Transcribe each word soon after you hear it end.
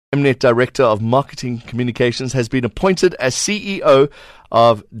Mnet Director of Marketing Communications, has been appointed as CEO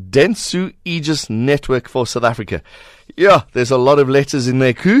of Dentsu Aegis Network for South Africa. Yeah, there's a lot of letters in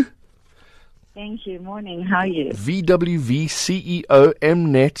there, Koo. Thank you. Morning. How are you? VWV CEO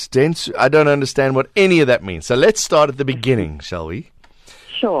Mnet Dentsu. I don't understand what any of that means. So let's start at the beginning, shall we?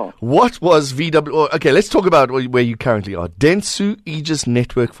 Sure. What was VW? Okay, let's talk about where you currently are. Dentsu Aegis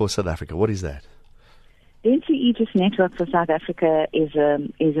Network for South Africa. What is that? Dentsu Aegis Network for South Africa is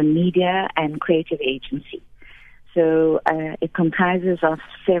a media and creative agency. So it comprises of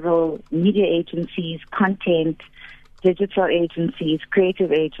several media agencies, content, digital agencies,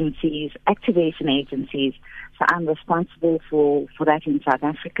 creative agencies, activation agencies. So I'm responsible for that in South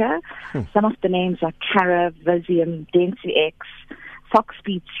Africa. Some of the names are Cara, Visium, Dentsu X,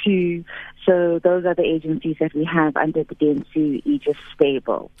 Foxp2. So those are the agencies that we have under the Dentsu Aegis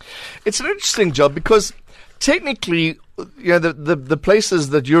stable. It's an interesting job because technically, you know, the places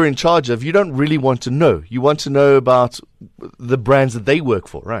that you're in charge of, you don't really want to know. You want to know about the brands that they work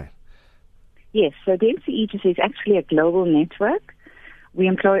for, right? Yes, so Dentsu Aegis is actually a global network. We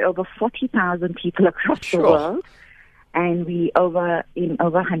employ over 40,000 people across the world, and we in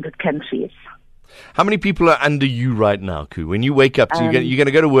over 100 countries. How many people are under you right now, Koo? When you wake up, you're going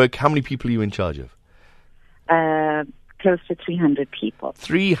to go to work, how many people are you in charge of? Close to 300 people.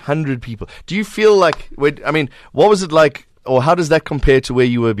 300 people. Do you feel like, what was it like, or how does that compare to where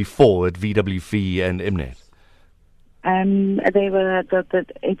you were before at VWV and Mnet?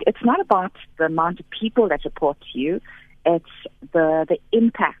 It's not about the amount of people that report to you. It's the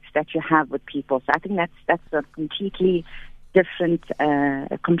impact that you have with people. So I think that's a completely different,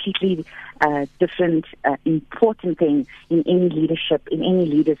 important thing in any leadership, in any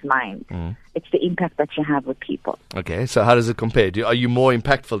leader's mind. It's the impact that you have with people. Okay, so how does it compare? Are you more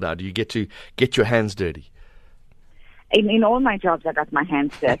impactful now? Do you get to get your hands dirty? In all my jobs, I got my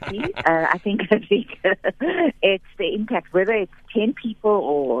hands dirty. I think it's the impact, whether it's 10 people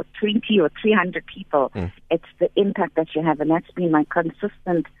or 20 or 300 people, it's the impact that you have. And that's been my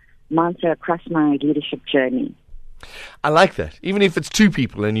consistent mantra across my leadership journey. I like that. Even if it's 2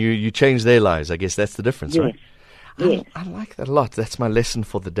 people and you change their lives, I guess that's the difference, right? Yes. I like that a lot. That's my lesson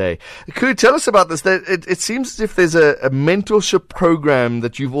for the day. Could you tell us about this? It seems as if there's a mentorship program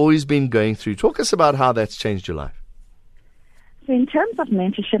that you've always been going through. Talk us about how that's changed your life. So in terms of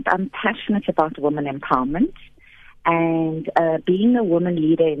mentorship, I'm passionate about women empowerment. And being a woman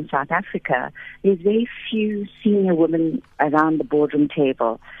leader in South Africa, there's very few senior women around the boardroom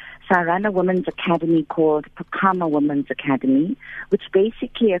table. So I run a women's academy called Pakama Women's Academy, which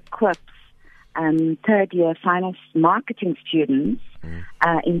basically equips third-year finance marketing students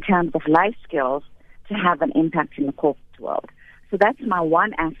in terms of life skills to have an impact in the corporate world. So that's my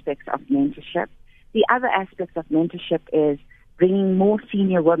one aspect of mentorship. The other aspect of mentorship is bringing more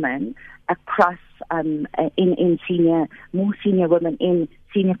senior women across more senior women in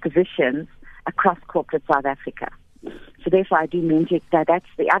senior positions across corporate South Africa. So therefore, I do mentor that. That's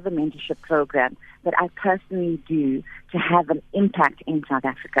the other mentorship program that I personally do to have an impact in South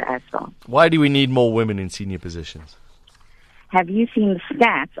Africa as well. Why do we need more women in senior positions? Have you seen the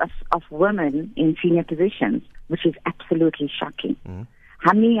stats of women in senior positions, which is absolutely shocking?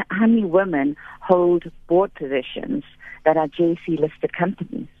 How many women hold board positions that are JC-listed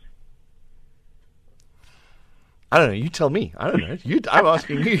companies? I don't know. You tell me. I don't know. I'm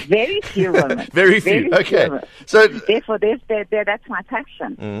asking you. Very few women. Very few. Okay. Women. So therefore, that's my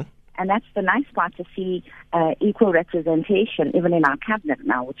passion. And that's the nice part, to see equal representation even in our cabinet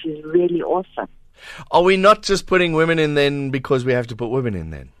now, which is really awesome. Are we not just putting women in then because we have to put women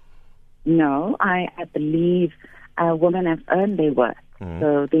in then? No, I believe women have earned their worth,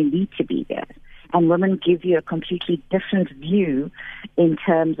 so they need to be there. And women give you a completely different view in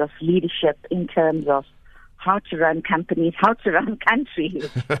terms of leadership, in terms of how to run companies, how to run countries.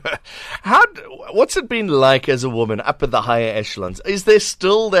 What's it been like as a woman up at the higher echelons? Is there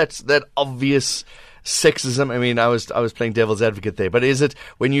still that obvious sexism? I mean, I was playing devil's advocate there, but is it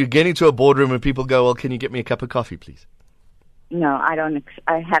when you get into a boardroom and people go, well, can you get me a cup of coffee, please? No, I don't.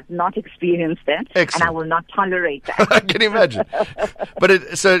 I have not experienced that. Excellent. And I will not tolerate that. I can imagine.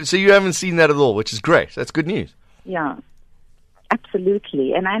 But so you haven't seen that at all, which is great. That's good news. Yeah,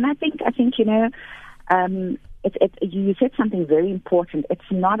 absolutely. And I think you know, you said something very important.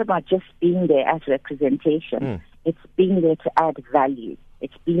 It's not about just being there as representation. It's being there to add value.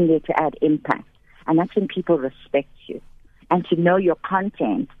 It's being there to add impact. And that's when people respect you and to know your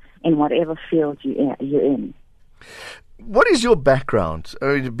content in whatever field you're in. What is your background?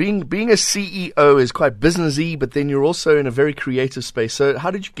 Being a CEO is quite businessy, but then you're also in a very creative space. So how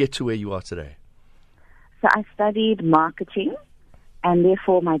did you get to where you are today? So I studied marketing and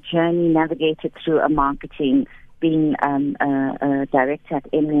therefore my journey navigated through a marketing, being a director at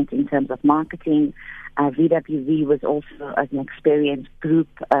Eminent in terms of marketing. VWV was also an experienced group,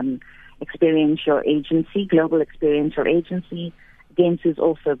 experiential agency, global experiential agency. Dentsu is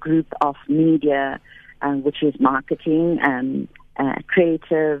also a group of media, which is marketing,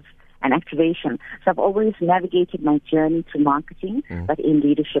 creative, and activation. So I've always navigated my journey to marketing, but in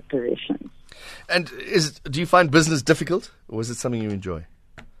leadership positions. And do you find business difficult, or is it something you enjoy?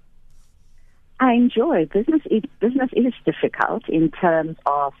 I enjoy business. Business is difficult in terms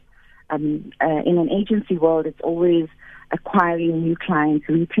of in an agency world. It's always acquiring new clients,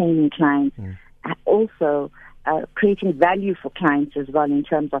 retaining clients, also creating value for clients as well in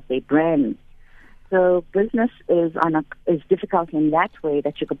terms of their brands. So business is difficult in that way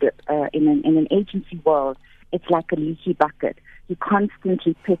that you could in an agency world. It's like a leaky bucket. You're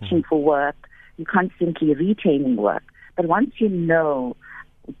constantly pitching for work. You're constantly retaining work. But once you know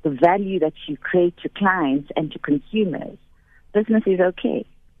the value that you create to clients and to consumers, business is okay.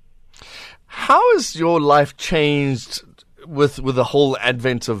 How has your life changed with the whole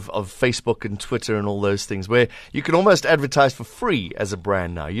advent of Facebook and Twitter and all those things, where you can almost advertise for free as a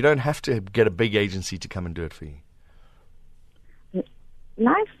brand now? You don't have to get a big agency to come and do it for you.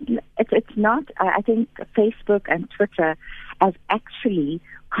 It's not. I think Facebook and Twitter have actually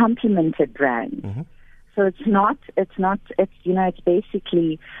complemented brands. Mm-hmm. So it's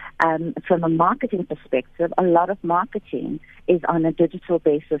basically, from a marketing perspective, a lot of marketing is on a digital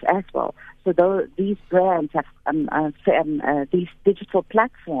basis as well. So these brands have, these digital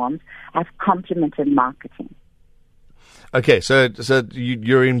platforms have complemented marketing. Okay, so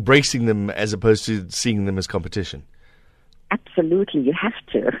you're embracing them as opposed to seeing them as competition. Absolutely, you have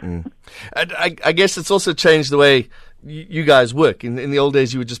to. And I guess it's also changed the way you guys work. In the old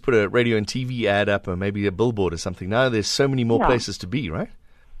days, you would just put a radio and TV ad up or maybe a billboard or something. Now there's so many more places to be, right?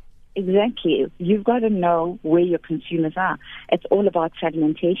 Exactly. You've got to know where your consumers are. It's all about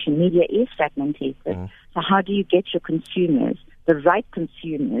fragmentation. Media is fragmented. So how do you get your consumers, the right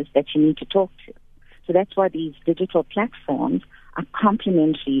consumers that you need to talk to? So that's why these digital platforms are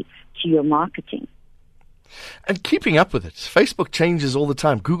complementary to your marketing. And keeping up with it. Facebook changes all the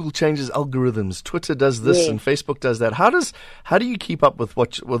time. Google changes algorithms. Twitter does this and Facebook does that. How do you keep up with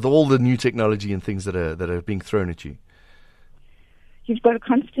with all the new technology and things that are being thrown at you? You've got to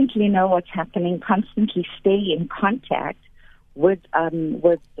constantly know what's happening, constantly stay in contact with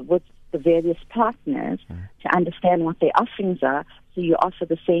the various partners to understand what their offerings are, so you offer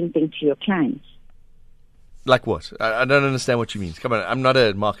the same thing to your clients. Like what? I don't understand what you mean. Come on, I'm not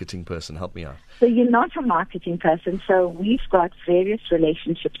a marketing person. Help me out. So you're not a marketing person. So we've got various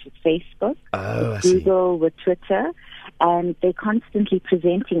relationships with Facebook, with Google, with Twitter, and they're constantly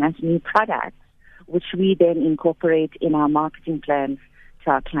presenting us new products, which we then incorporate in our marketing plans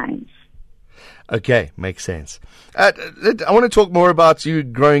to our clients. Okay, makes sense. I want to talk more about you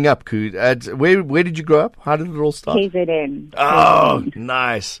growing up, Koo. Where did you grow up? How did it all start? KZN. Oh,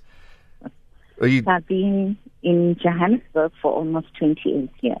 nice. I've been in Johannesburg for almost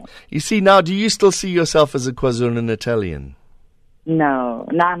 28 years. You see, now, do you still see yourself as a KwaZulu-Natalian? No,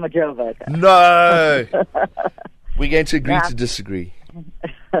 now I'm a Joburg. No! We're going to agree to disagree.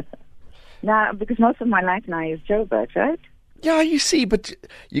 Now, because most of my life now is Joburg, right? Yeah, you see, but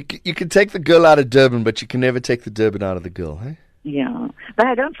you can take the girl out of Durban, but you can never take the Durban out of the girl, eh? Yeah. But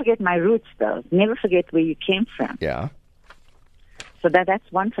I don't forget my roots, though. Never forget where you came from. Yeah. So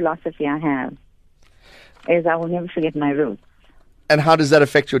that's one philosophy I have, is I will never forget my roots. And how does that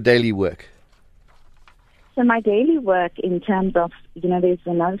affect your daily work? So my daily work, in terms of, there's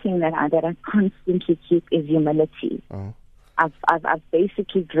another thing that I constantly keep is humility. Oh. I've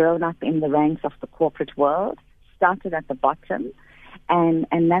basically grown up in the ranks of the corporate world, started at the bottom,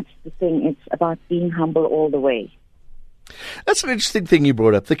 and that's the thing. It's about being humble all the way. That's an interesting thing you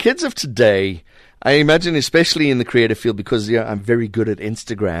brought up. The kids of today, I imagine, especially in the creative field, because I'm very good at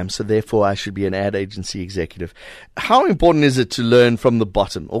Instagram, so therefore I should be an ad agency executive. How important is it to learn from the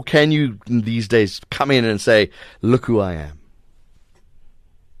bottom? Or can you, these days, come in and say, look who I am?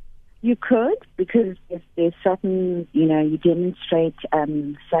 You could, because there's certain, you demonstrate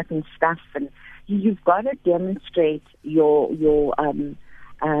certain stuff, and you've got to demonstrate your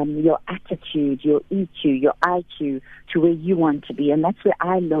attitude, your EQ, your IQ to where you want to be. And that's where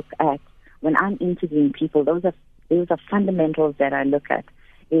I look at when I'm interviewing people. Those are fundamentals that I look at,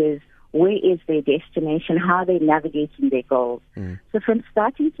 is where is their destination, how are they navigating their goals. So from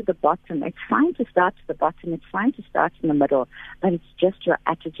starting to the bottom, it's fine to start to the bottom, it's fine to start in the middle, but it's just your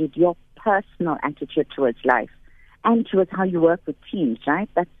attitude, your personal attitude towards life and towards how you work with teams, right?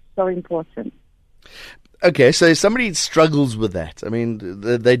 That's so important. Okay, so somebody struggles with that. I mean,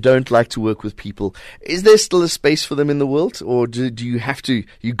 they don't like to work with people. Is there still a space for them in the world, or do you have to?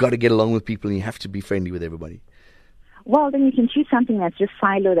 You got to get along with people, and you have to be friendly with everybody. Well, then you can choose something that's just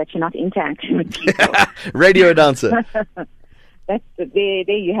silo, that you're not interacting with people. Radio announcer. There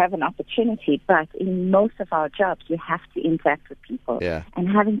you have an opportunity, but in most of our jobs, you have to interact with people. Yeah. And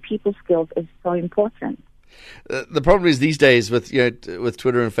having people skills is so important. The problem is these days with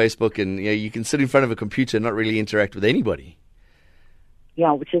Twitter and Facebook, and you can sit in front of a computer and not really interact with anybody.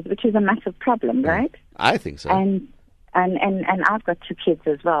 Yeah, which is a massive problem, right? I think so. And I've got 2 kids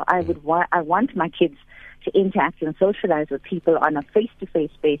as well. I want my kids to interact and socialize with people on a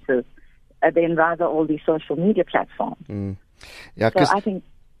face-to-face basis, than rather all these social media platforms. Yeah, so I think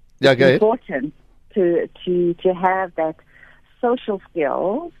it's important to have that social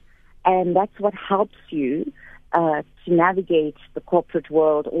skills, and that's what helps you to navigate the corporate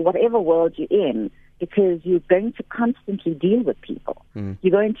world or whatever world you're in, because you're going to constantly deal with people.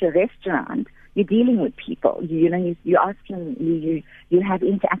 You go into a restaurant, you're dealing with people. You're asking, you have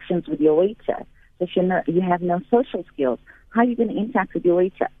interactions with your waiter. So if you have no social skills, how are you going to interact with your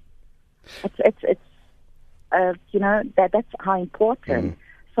waiter? It's that's how important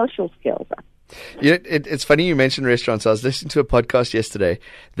social skills are. It's funny you mentioned restaurants. I was listening to a podcast yesterday.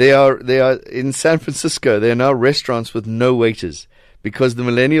 They are in San Francisco. They are now restaurants with no waiters because the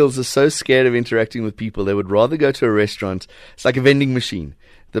millennials are so scared of interacting with people. They would rather go to a restaurant. It's like a vending machine.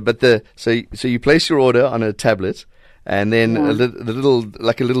 So you place your order on a tablet, and then a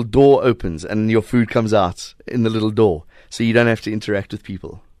little door opens, and your food comes out in the little door. So you don't have to interact with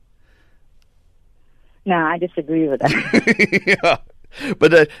people. No, I disagree with that. Yeah,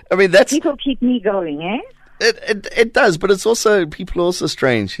 but I mean that's people keep me going, eh? It does, but it's also people are also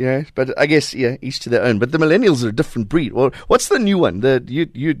strange, But I guess each to their own. But the millennials are a different breed. Well, what's the new one?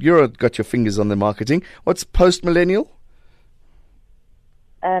 You're got your fingers on the marketing. What's post millennial?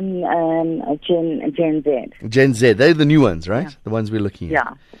 Gen Z. Gen Z. They're the new ones, right? Yeah. The ones we're looking at.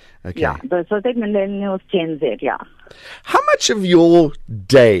 Yeah. Okay. Yeah. So they're millennials, Gen Z. Yeah. How much of your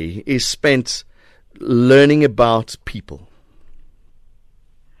day is spent learning about people?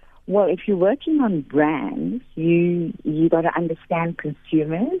 Well, if you're working on brands, you got to understand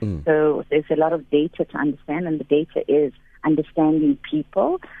consumers. So there's a lot of data to understand, and the data is understanding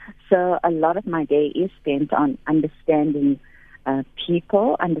people. So a lot of my day is spent on understanding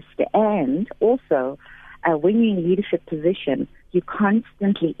people, and also when you're in leadership position, you're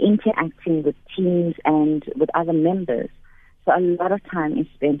constantly interacting with teams and with other members. So a lot of time is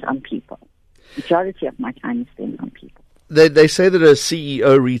spent on people. Majority of my time is spent on people. They say that a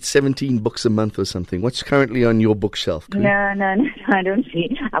CEO reads 17 books a month or something. What's currently on your bookshelf? No, I don't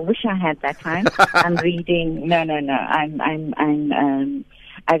read. I wish I had that time. I'm reading. No.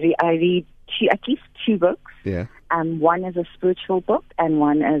 I read at least 2 books. Yeah. One is a spiritual book, and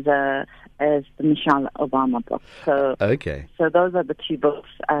one is the Michelle Obama book. So okay. So those are the 2 books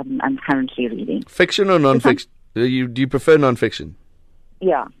I'm currently reading. Fiction or non-fiction? Do you prefer non-fiction?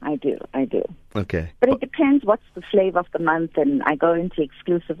 Yeah, I do. Okay. But it depends what's the flavor of the month, and I go into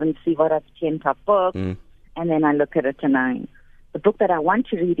exclusive and see what are the 10 top books, and then I look at it, and the book that I want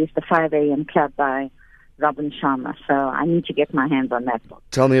to read is The 5 a.m. Club by Robin Sharma, so I need to get my hands on that book.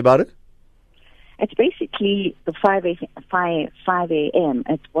 Tell me about it. It's basically the 5 a.m.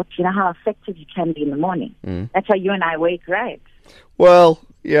 It's how effective you can be in the morning. That's how you and I wake, right? Well,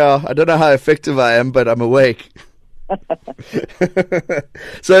 yeah, I don't know how effective I am, but I'm awake.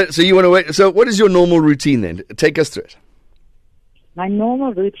 So you want to wait. So what is your normal routine then? Take us through it. My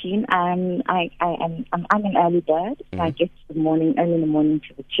normal routine, I'm an early bird. So I get early in the morning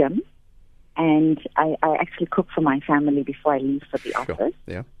to the gym, and I actually cook for my family before I leave for the office.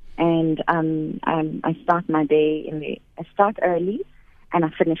 Yeah. And I start my day I start early and I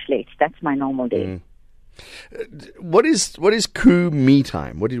finish late. That's my normal day. What is Koo me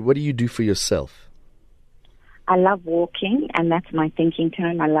time? What do you do for yourself? I love walking, and that's my thinking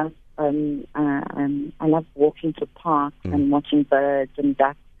time. I love walking to parks and watching birds and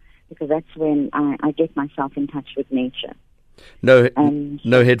ducks, because that's when I get myself in touch with nature. No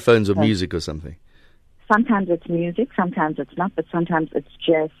headphones or music or something? Sometimes it's music, sometimes it's not, but sometimes it's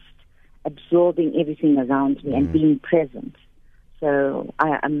just absorbing everything around me and being present. So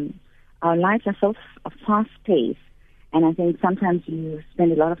our lives are so fast-paced, and I think sometimes you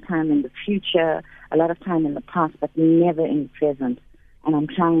spend a lot of time in the future, a lot of time in the past, but never in the present. And I'm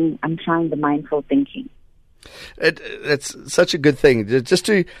trying the mindful thinking. It's such a good thing, just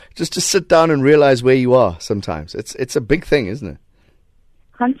to sit down and realize where you are. Sometimes it's a big thing, isn't it?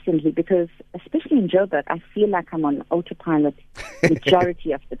 constantly, because especially in Joburg, I feel like I'm on autopilot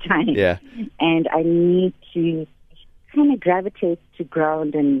majority of the time. Yeah. And I need to kind of gravitate to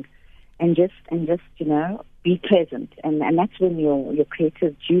ground and just be present. And that's when your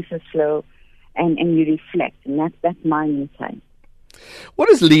creative juices flow and you reflect. And that's my me time. What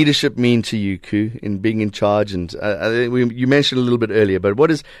does leadership mean to you, Ku, in being in charge? And you mentioned a little bit earlier, but what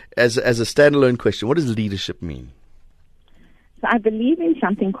is, as a standalone question, what does leadership mean? So I believe in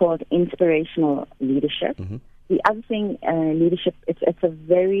something called inspirational leadership. Mm-hmm. The other thing, leadership, it's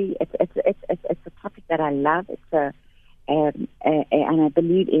a topic that I love. And I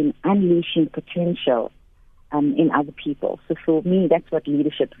believe in unleashing potential in other people. So for me, that's what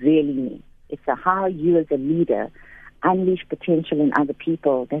leadership really means. It's how you as a leader unleash potential in other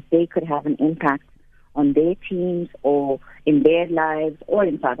people, that they could have an impact on their teams or in their lives or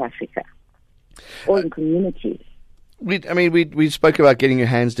in South Africa or in communities. We spoke about getting your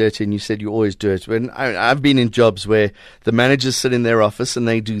hands dirty, and you said you always do it. I've been in jobs where the managers sit in their office and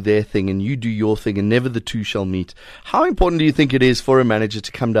they do their thing and you do your thing, and never the two shall meet. How important do you think it is for a manager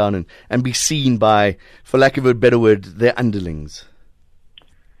to come down and be seen by, for lack of a better word, their underlings?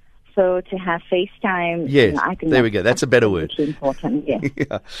 So to have FaceTime, yes, I think there we go. That's a better word. Important, yes.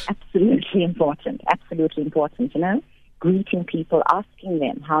 Yeah. Absolutely important. Absolutely important. Greeting people, asking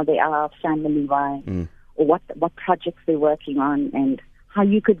them how they are family-wise, or what projects they're working on, and how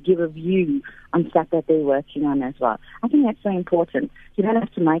you could give a view on stuff that they're working on as well. I think that's so important. You don't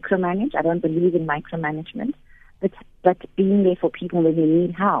have to micromanage. I don't believe in micromanagement, but being there for people when they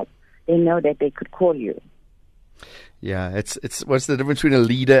need help, they know that they could call you. Yeah, it's what's the difference between a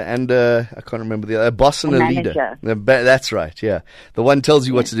leader and I can't remember a boss and a leader. That's right. Yeah, the one tells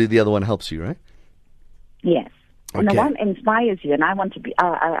you what to do, the other one helps you, right? Yes, and okay. The one inspires you, and I want to be.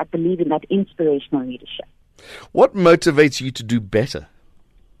 I believe in that inspirational leadership. What motivates you to do better?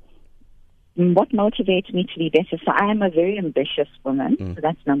 What motivates me to be better? So I am a very ambitious woman. So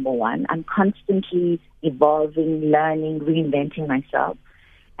that's number one. I'm constantly evolving, learning, reinventing myself.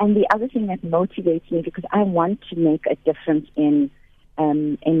 And the other thing that motivates me, because I want to make a difference in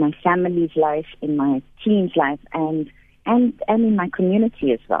my family's life, in my team's life, and in my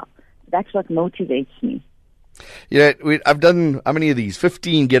community as well. That's what motivates me. Yeah, I've done, how many of these?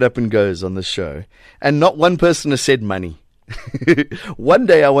 15 get up and goes on this show, and not one person has said money. One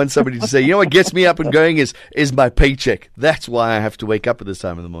day I want somebody to say, what gets me up and going is my paycheck. That's why I have to wake up at this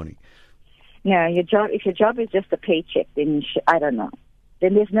time in the morning. No, if your job is just a paycheck, then I don't know.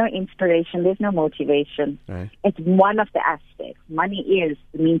 Then there's no inspiration, there's no motivation. Right. It's one of the aspects. Money is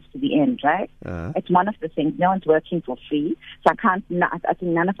the means to the end, right? Uh-huh. It's one of the things. No one's working for free, so I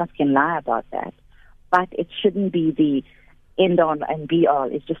think none of us can lie about that. But it shouldn't be the end all and be all.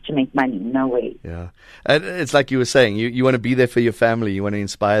 It's just to make money. No way. Yeah, and it's like you were saying. You want to be there for your family. You want to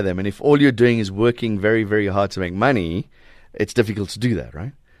inspire them. And if all you're doing is working very, very hard to make money, it's difficult to do that,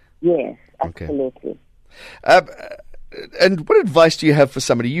 right? Yes, absolutely. Okay. And what advice do you have for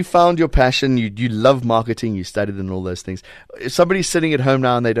somebody? You found your passion, you love marketing, you studied and all those things. If somebody's sitting at home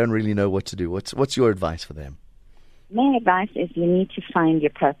now and they don't really know what to do, what's your advice for them? My advice is you need to find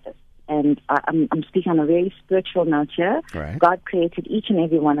your purpose. And I'm speaking on a very spiritual note here. Right. God created each and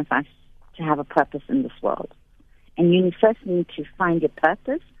every one of us to have a purpose in this world. And you first need to find your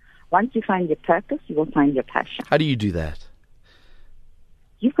purpose. Once you find your purpose, you will find your passion. How do you do that?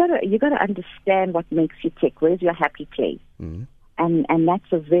 You've got to understand what makes you tick. Where's your happy place? Mm-hmm. And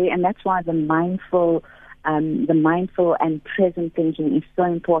that's why the mindful and present thinking is so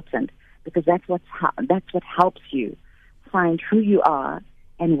important, because that's what helps you find who you are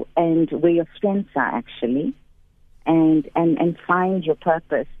and where your strengths are actually, and find your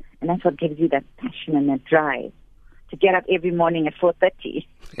purpose. And that's what gives you that passion and that drive to get up every morning at 4:30.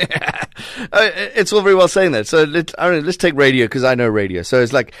 It's all very well saying that. So let's take radio, because I know radio. So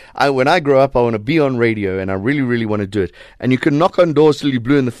it's like when I grow up, I want to be on radio, and I really, really want to do it. And you can knock on doors till you're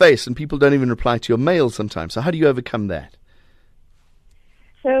blue in the face, and people don't even reply to your mail sometimes. So how do you overcome that?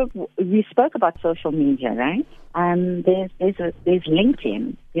 So we spoke about social media, right? There's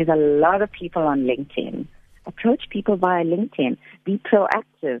LinkedIn. There's a lot of people on LinkedIn. Approach people via LinkedIn. Be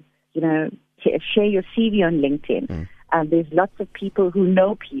proactive. Share your CV on LinkedIn. There's lots of people who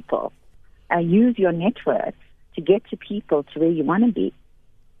know people. Use your network to get to people to where you want to be.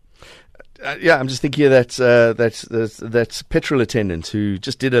 I'm just thinking of that's petrol attendant who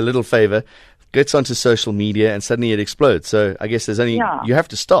just did a little favor, gets onto social media, and suddenly it explodes. So I guess you have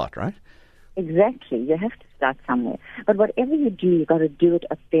to start, right? Exactly. You have to start somewhere. But whatever you do, you've got to do it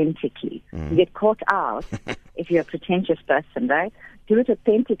authentically. You get caught out if you're a pretentious person, right? Do it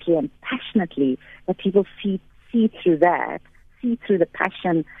authentically and passionately, that people see through that, see through the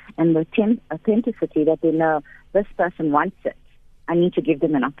passion and the authenticity that they know this person wants it. I need to give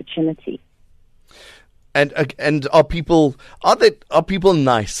them an opportunity. And are people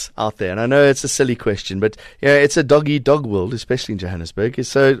nice out there? And I know it's a silly question, but it's a dog-eat-dog world, especially in Johannesburg.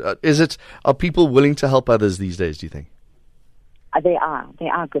 So are people willing to help others these days, do you think? They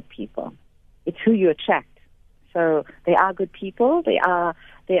are good people. It's who you attract. So they are good people. They are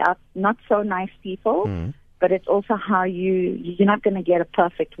not so nice people, but it's also how you're not going to get a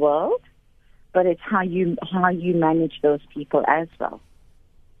perfect world, but it's how you manage those people as well.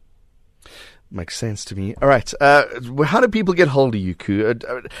 Makes sense to me. All right. How do people get hold of you, Koo?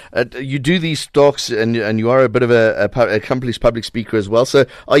 You do these talks, and you are a bit of a accomplished public speaker as well. So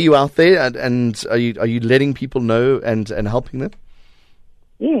are you out there, and are you letting people know and helping them?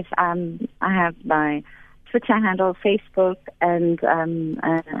 Yes. I have my Twitter handle, Facebook, and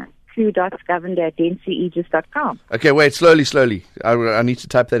Koo.Govender at DentsuAegis.com. Okay, wait, slowly. I need to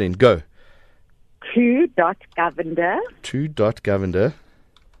type that in. Go. Koo.Govender. Koo.Govender.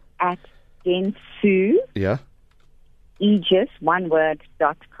 At Dentsu. Yeah. Aegis, one word,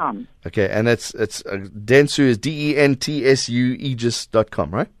 .com. Okay, and it's Dentsu is Dentsu Aegis.com,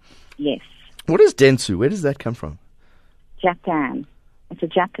 right? Yes. What is Dentsu? Where does that come from? Japan. It's a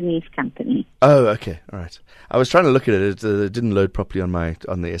Japanese company. Oh, okay, all right. I was trying to look at it. It didn't load properly on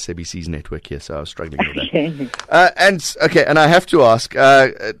the SABC's network here, so I was struggling with that. And I have to ask,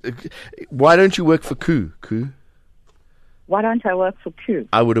 why don't you work for Koo? Why don't I work for Koo?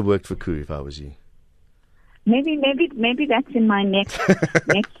 I would have worked for Koo if I was you. Maybe that's in my next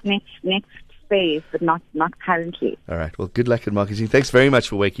phase, but not currently. All right. Well, good luck in marketing. Thanks very much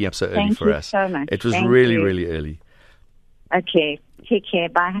for waking up so early for us. Thank you so much. It was really early. Okay. Take care.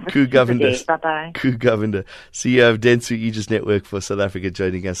 Bye. Have a Koo Govender. Bye-bye. Koo Govender, CEO of Dentsu Aegis Network for South Africa,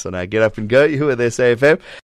 joining us on our Get Up and Go. You are there, SAFM.